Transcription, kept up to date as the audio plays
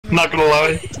Not gonna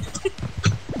lie.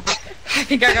 I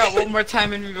think I got one more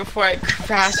time in me before I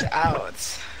crash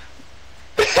out.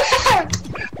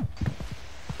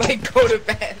 Like, go to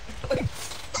bed.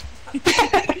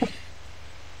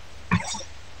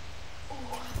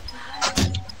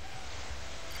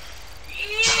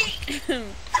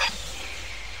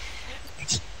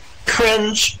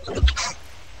 Cringe.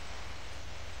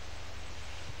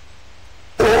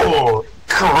 Oh,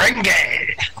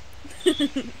 cringy.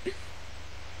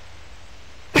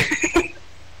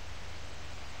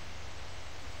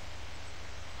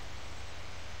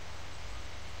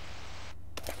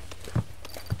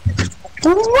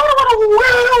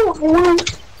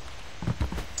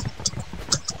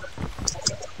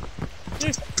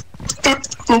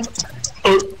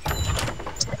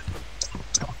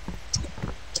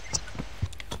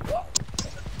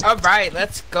 Alright,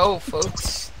 let's go,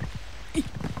 folks.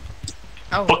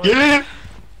 Oh, Fuck yeah!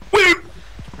 Woo!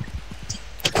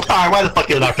 Alright, why the fuck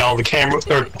you knocked out all the camera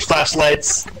or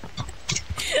flashlights?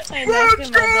 I knocked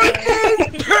him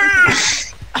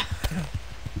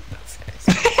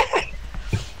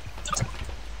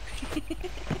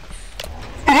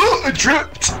Oh, it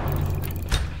dripped!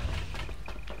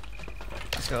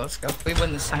 Let's go, let's go. We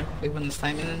win this time. We win this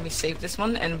time, and then we save this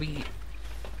one, and we...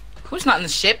 Who's not in the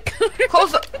ship?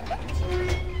 Close the...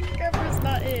 Carver's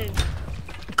not in.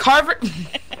 Carver...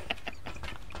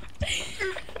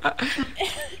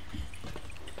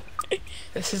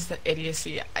 This is the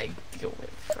idiocy I deal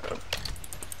with, bro.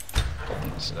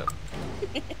 Open this up.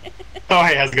 Oh,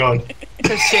 hey, how's it going?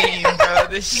 The shame, bro.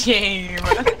 The shame.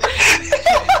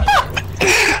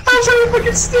 I'm trying to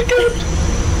fucking stick it!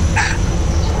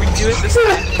 We do it this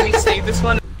time. We save this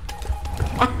one.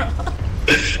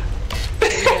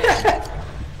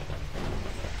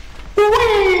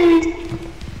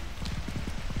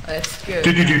 That's good.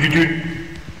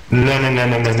 No, no, no,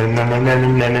 no, no, no, no, no, no,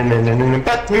 no, no, no, no, no,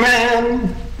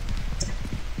 Batman!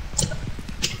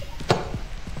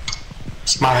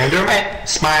 Spider-Man,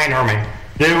 Spider-Man,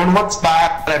 doing what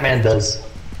Spider-Man does.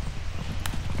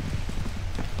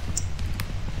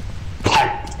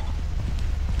 Pipe.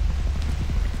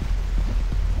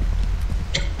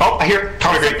 Oh, I hear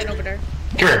target. Something over there.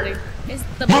 Come here. It's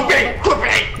the Move me!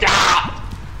 Ah!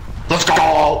 Let's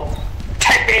go!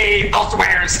 Take me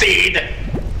elsewhere, Steed!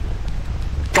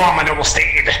 Go on, my noble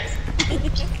steed!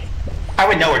 I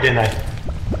went nowhere, didn't I?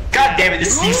 God damn it,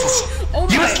 this is useless! Oh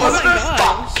my Useless gosh.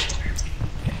 fuck!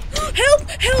 Help!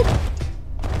 Help!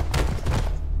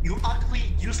 You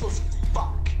ugly, useless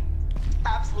fuck!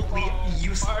 Absolutely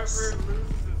useless. Carver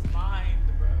loses his mind,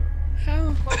 bro.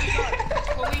 How?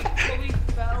 Chloe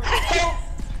fell.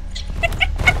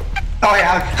 Oh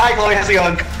yeah, hi Chloe, how's it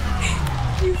going?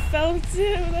 You fell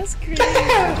too. That's crazy.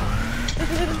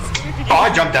 That's crazy. Oh,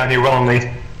 I jumped down here willingly.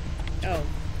 Oh.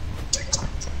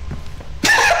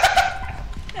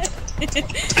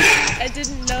 I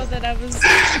didn't know that I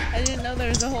didn't know there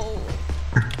was a hole.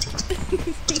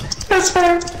 That's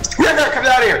fair. River, come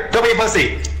out here! Don't be a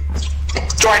pussy!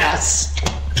 Join us!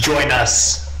 Join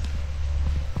us!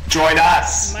 Join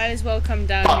us! Might as well come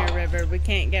down here, River. We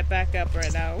can't get back up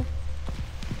right now.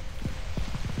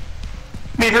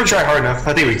 I mean, if we try hard enough,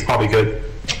 I think we probably could.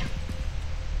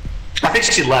 I think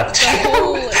she left. The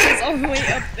hole is all the way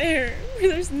up there.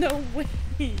 There's no way.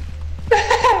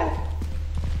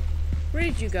 Where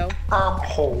did you go?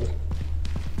 Hole.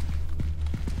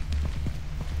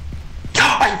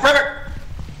 Hey, River!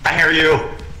 I hear you.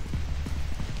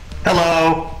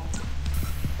 Hello.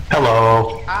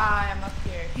 Hello. I'm up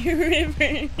here.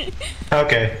 River.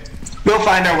 Okay. We'll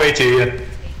find our way to you.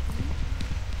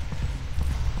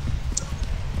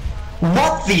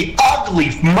 What the ugly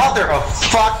mother of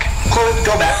fuck? Chloe,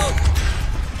 go back.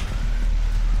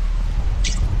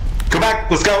 Go back,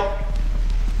 let's go.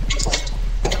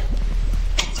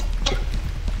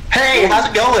 Hey, how's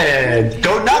it going?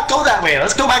 Not go that way.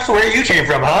 Let's go back to where you came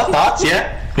from, huh? Thoughts?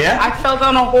 Yeah? Yeah? I fell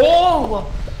down a hole.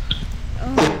 Oh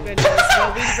my goodness.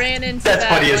 Well, we ran into That's that,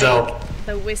 funny as hell.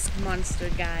 the whisk monster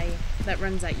guy that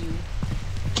runs at you.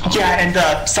 Yeah,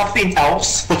 and something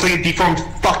else looks like a deformed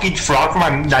fucking frog from my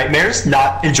nightmares.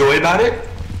 Not enjoy about it.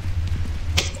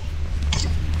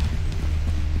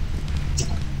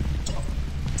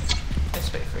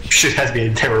 This way for sure. Shit has to be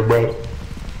in terror, bro.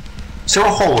 Is there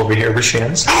a hole over here,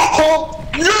 Rishans? Hole!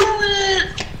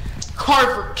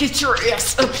 Carver, get your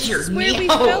ass up here. This is where we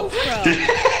now. fell from.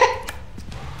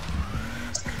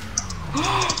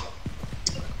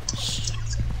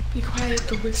 Be quiet,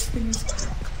 the whisk thing is back.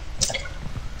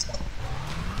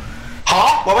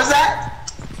 Huh? What was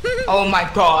that? Oh my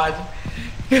god.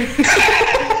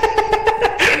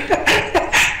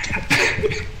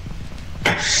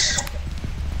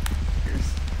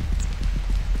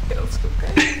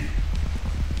 Okay.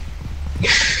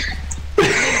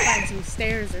 Find some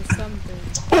stairs or something.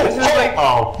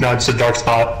 Oh, no, it's a dark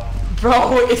spot.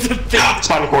 Bro, it's a thing.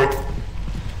 Spinal cord.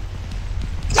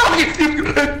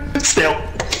 Still.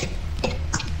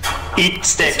 Eat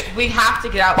stick. We have to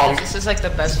get out because this is like the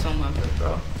best film ever,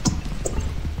 bro.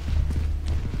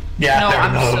 Yeah, No, fair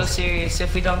I'm so enough. serious.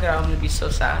 If we don't get out, I'm gonna be so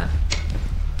sad.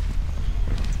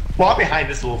 Well, I'm behind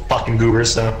this little fucking goober,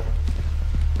 so.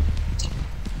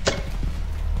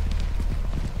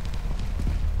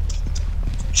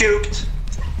 Juked.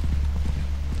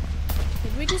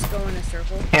 Did we just go in a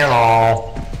circle?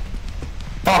 Hello.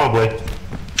 Probably.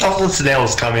 Oh, the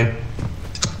snail's coming.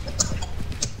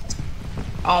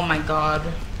 Oh my god.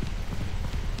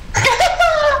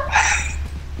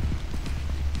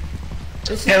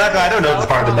 This Yeah, that guy, I don't know the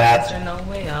part of that. Is there no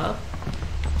way up?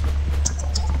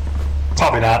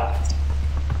 Probably not.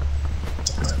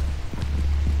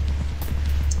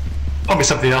 Probably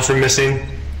something else we're missing.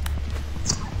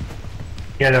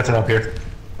 Yeah, nothing up here.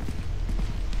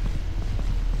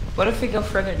 What if we go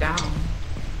further down?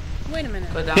 Wait a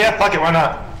minute. Go down. Yeah, fuck it, why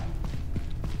not?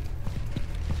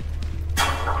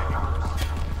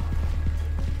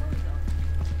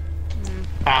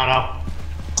 I don't know.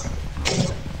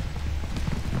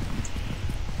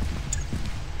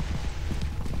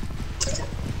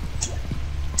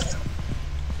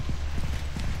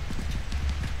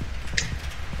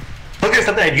 Look at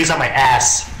something I'd use on my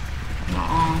ass.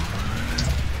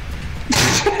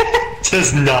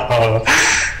 Just no.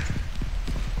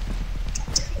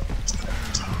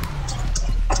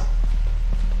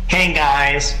 Hey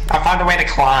guys, I found a way to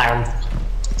climb.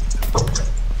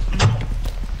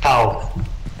 Oh.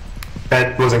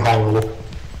 That wasn't climbable.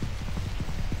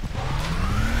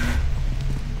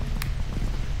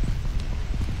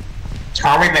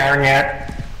 Are we there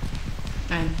yet?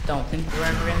 I don't think we're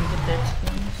ever gonna get there, to be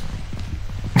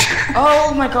honest.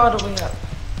 Oh my god, a way up.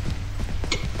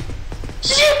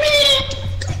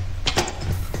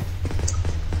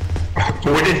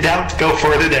 When in doubt, go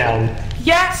further down.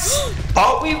 Yes!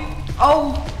 Oh,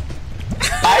 Oh!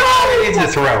 I need to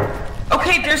throw.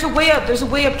 Okay, there's a way up,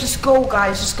 just go,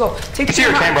 guys, just go. Take the It's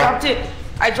your camera. camera.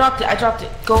 I dropped it.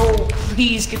 Go,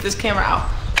 please get this camera out.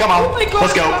 Come on, Oh my god,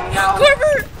 let's go. let me out.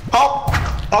 Quiver!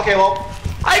 Oh, okay, well.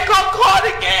 I got caught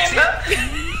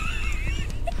again!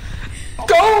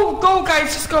 Go,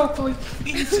 guys, just go,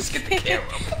 please, just get the camera,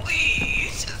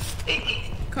 please, just please.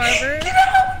 Carver? Get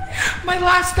out! My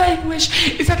last dying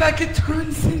wish is that I could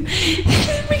turn sin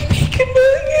and make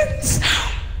millions.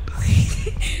 Please,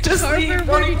 just Carver, leave,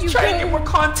 where don't did even you try and go? get more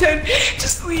content.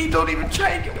 Just leave, don't even try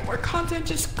and get more content,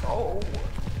 just go.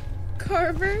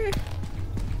 Carver?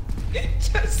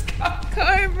 Just go.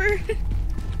 Carver?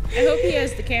 I hope he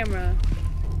has the camera.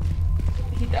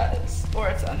 He does, or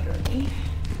it's under me.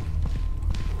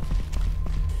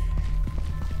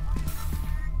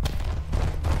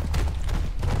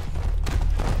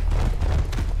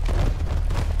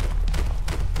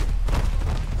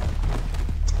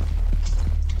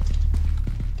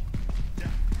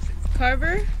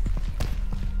 Carver?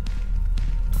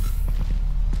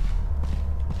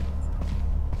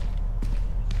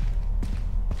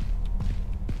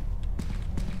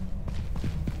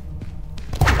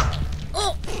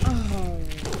 Oh! Oh.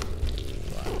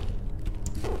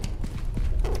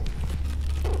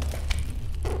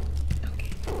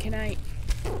 Okay, can I...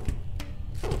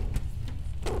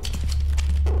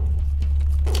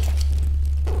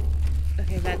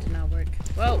 Okay, that did not work.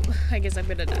 Well, I guess I'm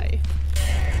gonna die.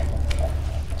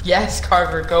 Yes,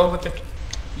 Carver, go with the.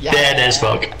 Yes. Dead as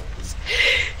fuck.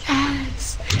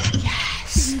 Yes.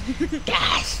 Yes.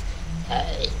 Yes.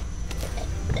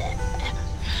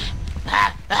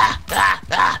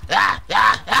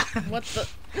 What the...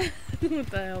 what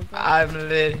the hell, bro? I'm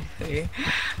literally.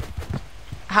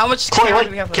 How much Chloe, time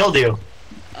do we have what killed you?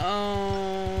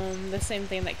 The same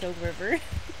thing that killed River.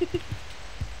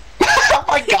 Oh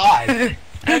my god!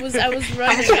 I was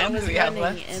running, time do we have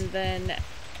left? and then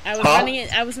I was Huh?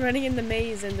 I was running in the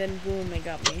maze, and then boom, it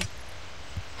got me.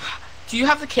 Do you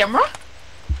have the camera?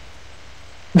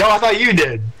 No, I thought you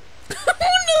did.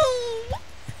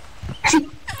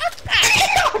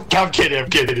 Oh I'm kidding, I'm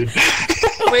kidding.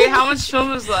 Wait, how much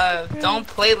film is left? Don't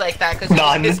play like that because you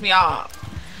None. piss me off.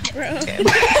 no, bro!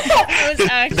 I was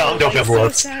actually Don't like, feel so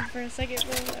blood. sad for a second,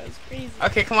 bro. That was crazy.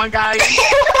 Okay, come on, guys.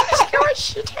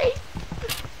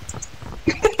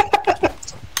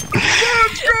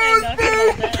 I'm not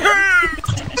gonna let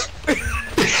that.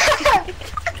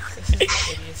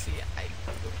 Idiocy.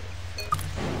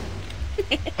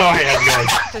 Oh yeah, good.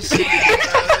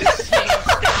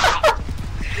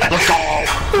 Let's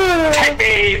go! Take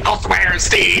me elsewhere,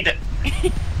 Steed!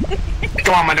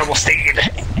 Go on, my noble steed.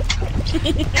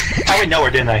 I would know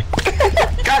her, didn't I?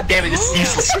 God damn it, this is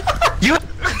useless. You.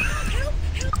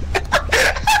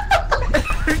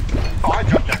 Oh, I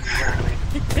dropped that early.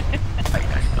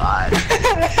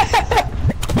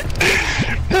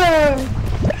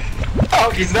 Oh,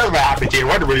 he's never happy to you.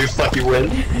 Wonder where you fucking win.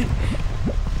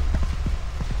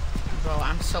 Bro,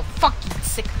 I'm so fucking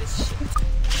sick of this shit.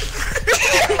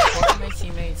 Four of my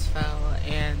teammates fell,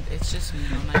 and it's just me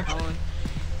on my own.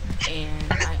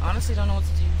 And I honestly don't know what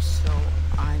to do, so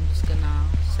I'm just gonna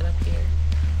sit up here.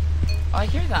 Oh, I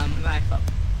hear them, and I fell.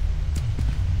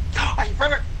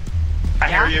 I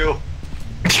hear you.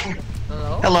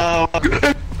 Hello? Hello.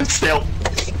 Still.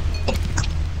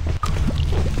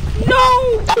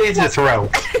 No! Easy to throw.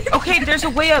 Okay, there's a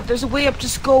way up. There's a way up.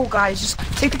 Just go, guys. Just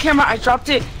take the camera. I dropped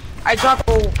it.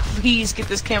 Oh, please get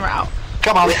this camera out.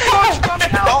 Come on.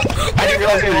 Oh, I didn't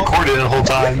realize you recorded it the whole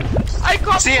time. I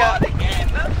got See ya. caught again.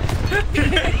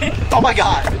 Oh my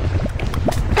god.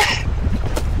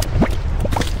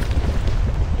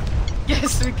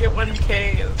 Yes, we get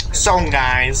 1K. So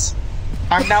guys,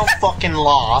 I'm now fucking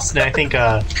lost, and I think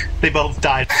they both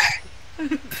died.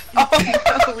 Oh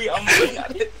no, we almost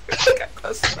got it. We got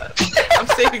close to that. I'm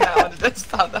saving that one. I just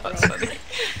thought that was funny.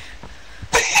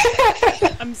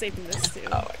 I'm saving this too.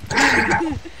 Oh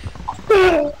my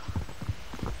god.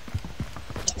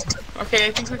 Okay,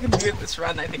 I think we can do it this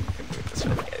run.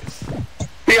 Guys.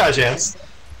 We got a chance.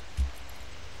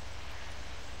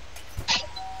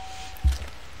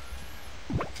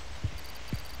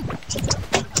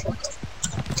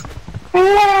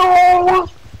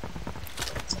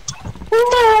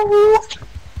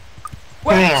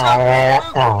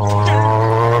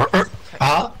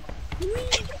 Huh?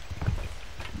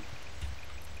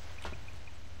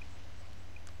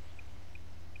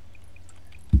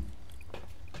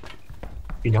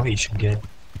 You know what you should get.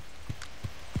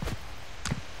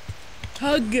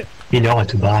 Hug. You know what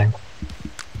to buy.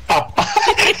 Oh.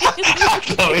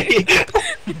 Chloe.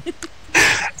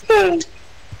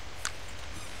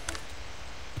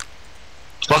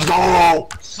 Let's go!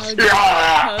 Hug.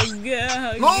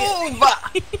 Yeah! Hug. Move!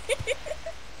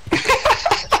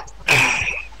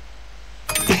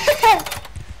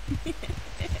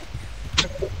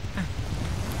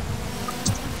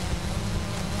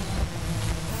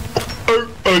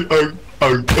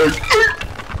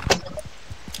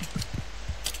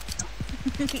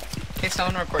 Okay,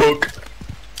 someone recording.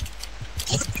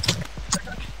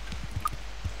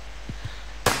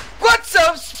 What's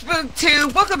up,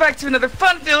 Spook2? Welcome back to another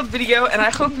fun-filled video, and I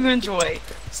hope you enjoy.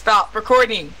 Stop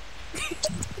recording.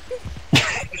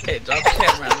 Okay, drop the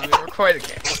camera and let me record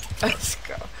again. Let's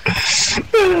go.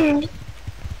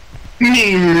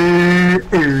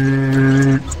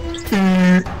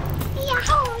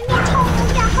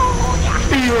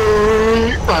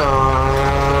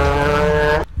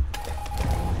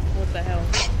 What the hell?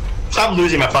 I'm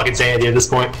losing my fucking sanity at this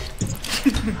point.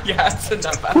 Yeah, it's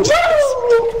enough. To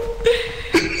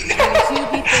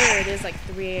be fair, it is like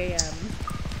 3 a.m.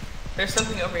 There's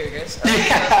something over here, guys.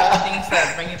 Yeah. Things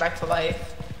that bring you back to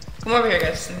life. Come over here,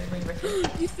 guys. Things that bring you back to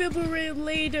life. Defibrillate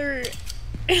later.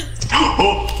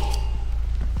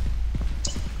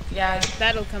 Yeah,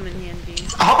 That'll come in handy.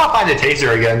 I hope I find a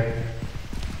taser again.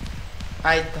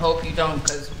 I hope you don't,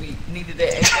 because we needed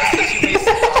it. And guess what you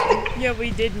wasted on? Yeah, we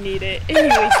did need it. He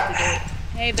wasted it.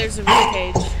 Hey, there's a root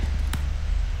cage.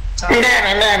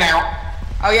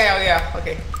 Oh yeah,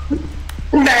 okay.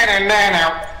 Okay.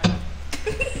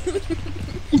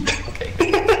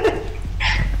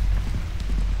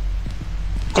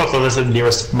 Go for this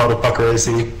nearest motherfucker I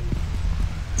see.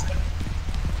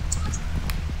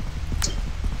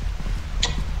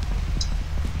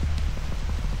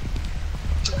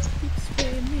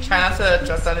 Try not to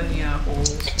drop that in the holes.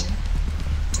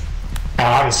 I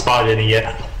haven't spotted any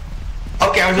yet.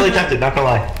 Okay, I was really tempted, not gonna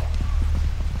lie.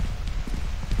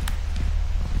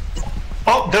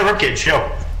 Oh, the ribcage,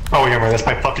 yo. Oh, yeah, that's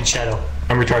my fucking shadow.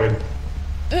 I'm retarded.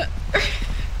 Let's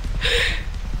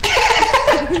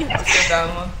go down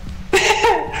one.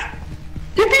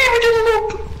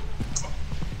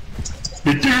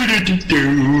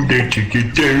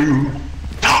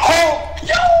 Oh,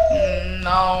 yo!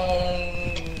 No.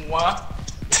 What?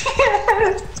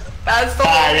 That's the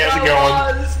one how's it going?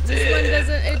 This one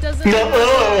doesn't No.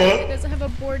 it doesn't have a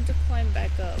board to climb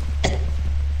back up.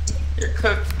 You're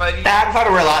cooked, buddy. Nah, I thought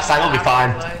we were last time, we'll be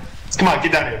fine. Come on,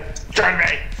 get down here. Join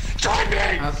me! Join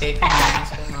me! Okay, come on,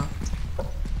 what's going on?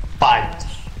 Fine.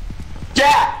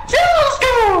 Yeah! Yeah, let's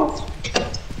go!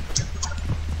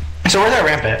 So where's that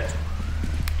ramp at?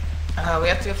 We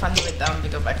have to find the way down to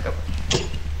go back up.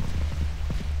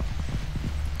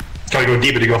 Go gotta go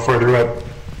deeper to go further up.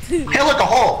 Hey, look, a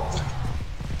hole!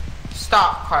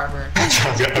 Stop, Carver.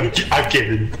 I'm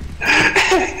kidding.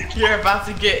 You're about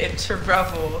to get into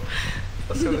trouble.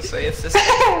 I was gonna say it's just. Look,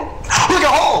 a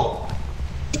hole!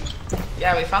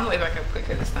 Yeah, we found the way back up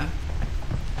quicker this time.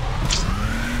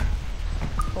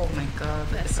 Oh my god,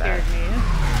 That scared me.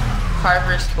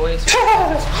 Carver's toys.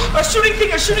 A shooting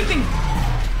thing! A shooting thing!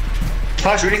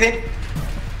 Can I shoot anything?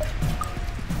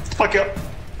 Fuck you.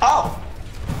 Oh!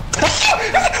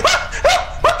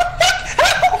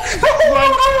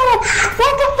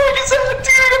 What the fuck is that,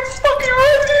 dude? I'm fucking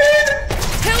running!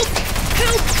 Help!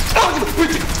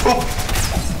 Help!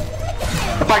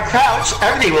 If I crouch,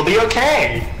 everything will be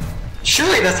okay.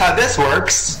 Surely that's how this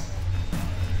works.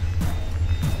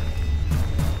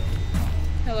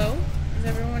 Hello? Is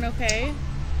everyone okay?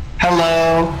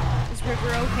 Hello? Is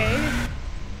River okay?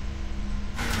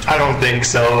 I don't think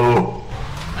so.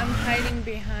 I'm hiding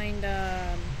behind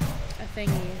a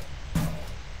thingy.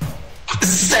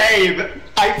 Same!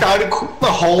 I found a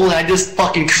hole and I just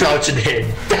fucking crouched and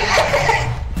hid.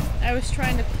 I was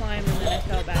trying to climb and then I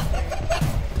fell back there.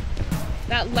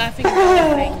 That laughing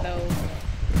belly thing though.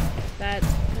 That.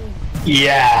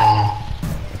 Yeah.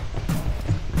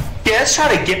 Yeah, let's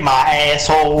try to get my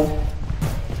asshole.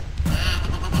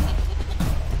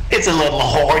 It's a little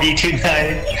hardy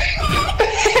tonight.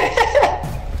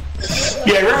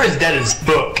 Yeah, River's dead as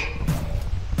book.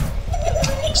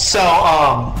 So,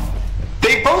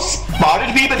 they both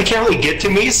spotted me, but they can't really get to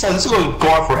me, so this is gonna go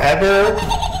on forever.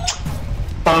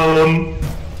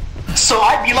 So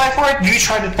I beeline for it, you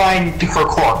try to find her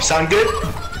corpse. Sound good?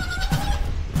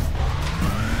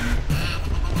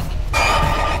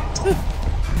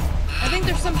 I think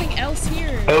there's something else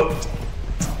here. Oh.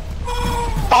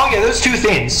 Oh yeah, there's two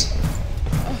things.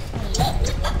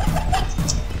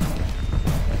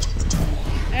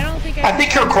 I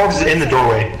think her corpse is in the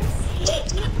doorway.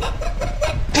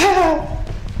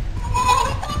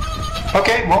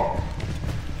 Okay, well.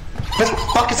 What the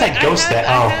fuck is that ghost that?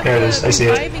 Oh, there it is. I see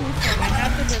it. I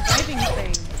have the reviving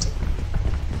thing.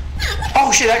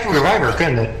 Oh shit, that could revive her,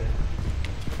 couldn't it?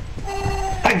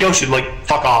 That ghost should, like,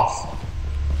 fuck off.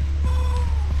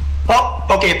 Oh,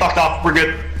 okay, fucked off. We're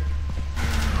good.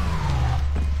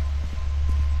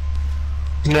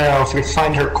 Now, if we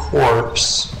find her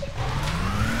corpse.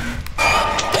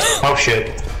 Oh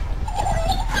shit.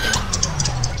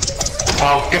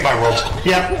 Oh, goodbye, world.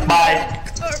 Yep, bye.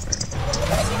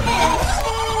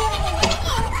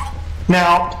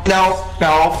 No, no,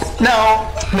 no, no,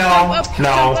 no,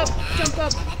 no. Jump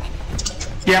up.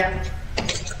 Yep.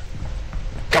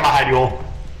 Got my high duel.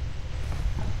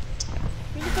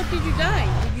 Where the fuck did you die?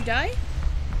 Did you die?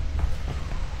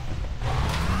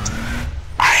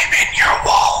 I'm in your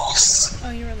walls.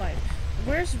 Oh, you're alive.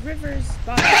 Where's River's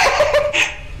body?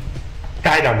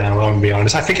 I don't know, I'm gonna be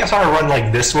honest. I think I saw her run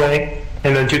like this way,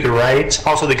 and then to the right.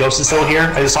 Also, the ghost is still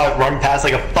here. I just saw it run past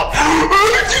like a fuck.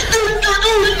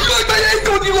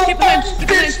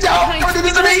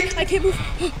 Get behind! I can't move!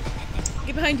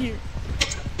 Get behind you!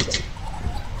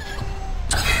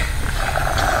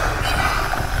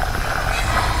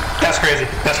 That's crazy.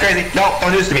 That's crazy. No,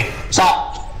 don't do this to me.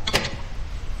 Stop.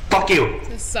 Fuck you.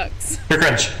 This sucks. You're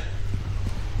cringe.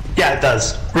 Yeah, it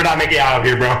does. We're not making it out of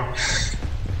here, bro.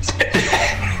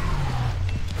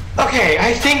 Okay,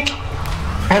 I think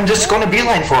I'm just gonna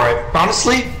beeline for it.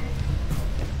 Honestly,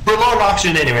 we're low on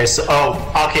oxygen anyway, so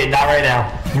okay, not right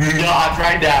now. Not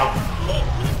right now.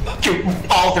 Dude,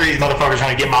 all three of these motherfuckers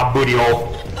trying to get my booty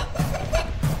hole.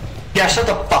 Yeah, shut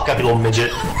the fuck up, you little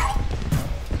midget.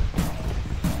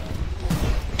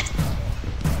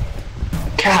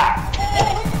 God.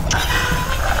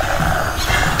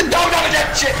 Don't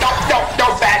that shit.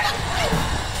 Don't fat.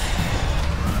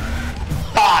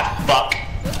 Ah, fuck.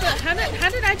 What the? How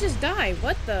did I just die?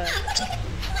 What the?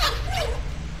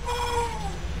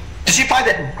 Did she find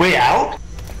that way out?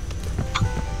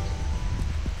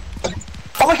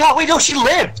 Oh my god, wait, no, she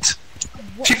lived!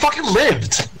 What? She fucking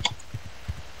lived!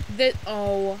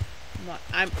 Oh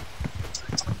my,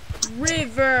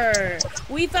 River!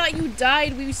 We thought you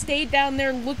died, we stayed down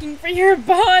there looking for your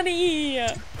body!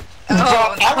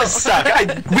 Oh, I was stuck.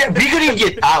 We couldn't even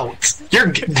get out.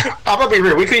 I'm gonna be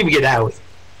real, we couldn't even get out.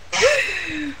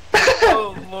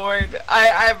 Oh lord,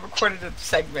 I recorded a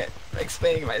segment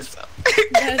explaining myself.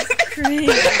 That's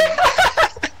crazy.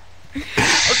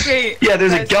 Okay. Yeah,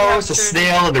 there's a ghost, a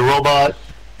snail, and a robot.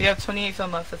 We have 28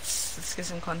 film left. Let's get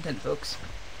some content, folks.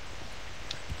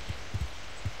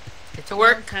 Get to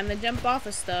work. Time to jump off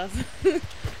of stuff.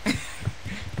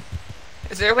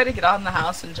 Is there a way to get on the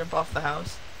house and jump off the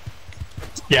house?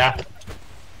 I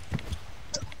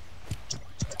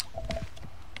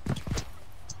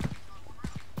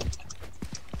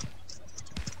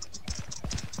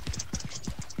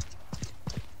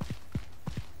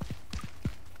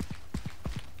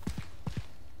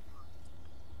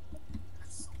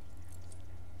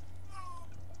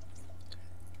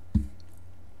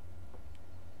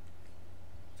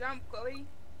jump, Chloe.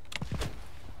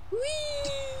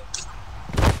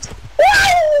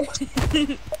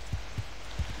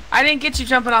 I didn't get you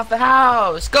jumping off the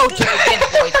house. Go jump again,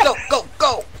 boy. Go, go,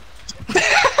 go.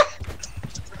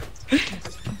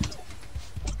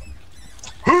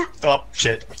 Oh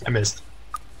shit! I missed.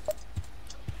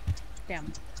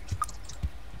 Damn.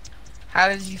 How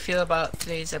did you feel about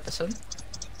today's episode?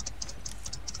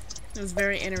 It was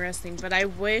very interesting, but I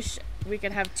wish we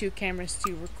could have two cameras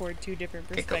to record two different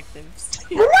perspectives.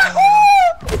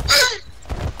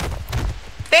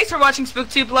 Thanks for watching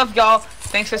SpookTube. Love y'all.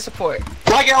 Thanks for support.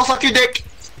 Like it, I'll suck your dick.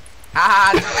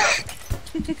 Haha.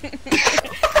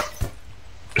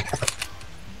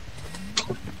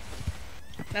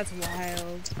 That's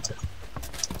wild.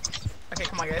 Okay,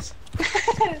 come on, guys.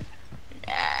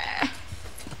 Yeah.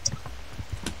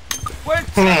 What?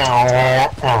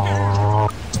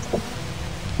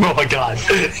 Oh my god.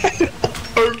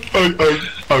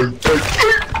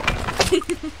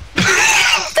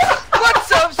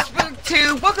 What's up,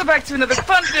 SpookTube? Welcome back to another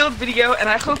fun-filled video, and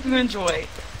I hope you enjoy.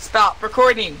 Stop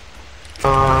recording.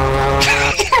 Over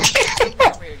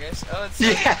here, guys. Oh, it's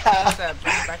Yeah.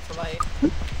 bring it back to life.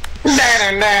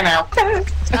 No.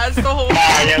 That's the whole. Ah,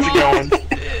 how's it going?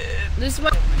 This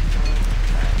one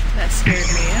that scared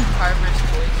me. Harvard's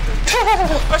boys.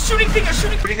 A shooting thing. A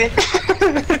shooting. What do you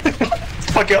think?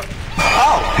 Fuck you.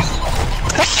 Oh.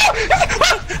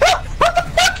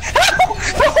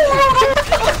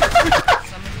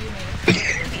 Some of you made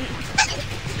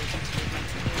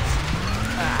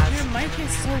Your mic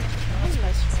is so what's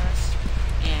best for us,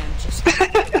 and just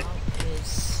help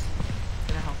is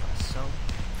gonna help us.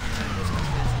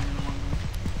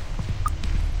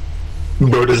 So,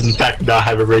 Bro does in fact not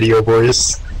have a radio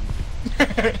voice.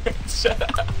 shut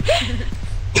up.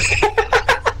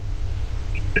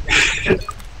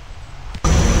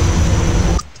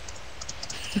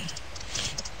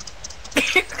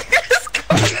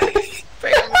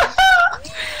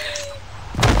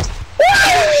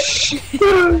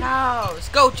 House.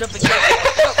 Go jump again.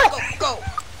 Go, go, go.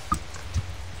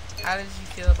 How did you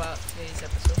feel about today's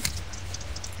episode?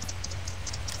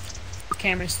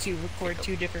 cameras to record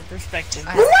two different perspectives.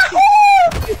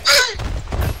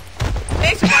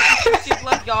 Thanks for watching YouTube.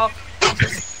 Love y'all.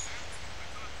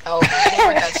 Oh,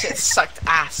 Lord, that shit sucked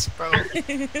ass, bro.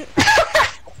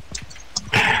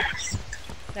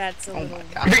 That's a little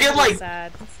We get like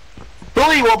sad.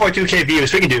 only 1.2k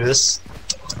views. We can do this.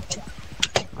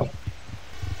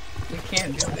 We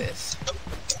can't do this.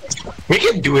 We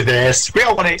can do this. We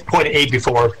got 1.8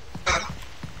 before.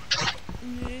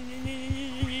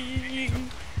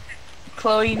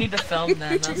 Chloe, you need to film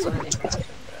then. That's what I need.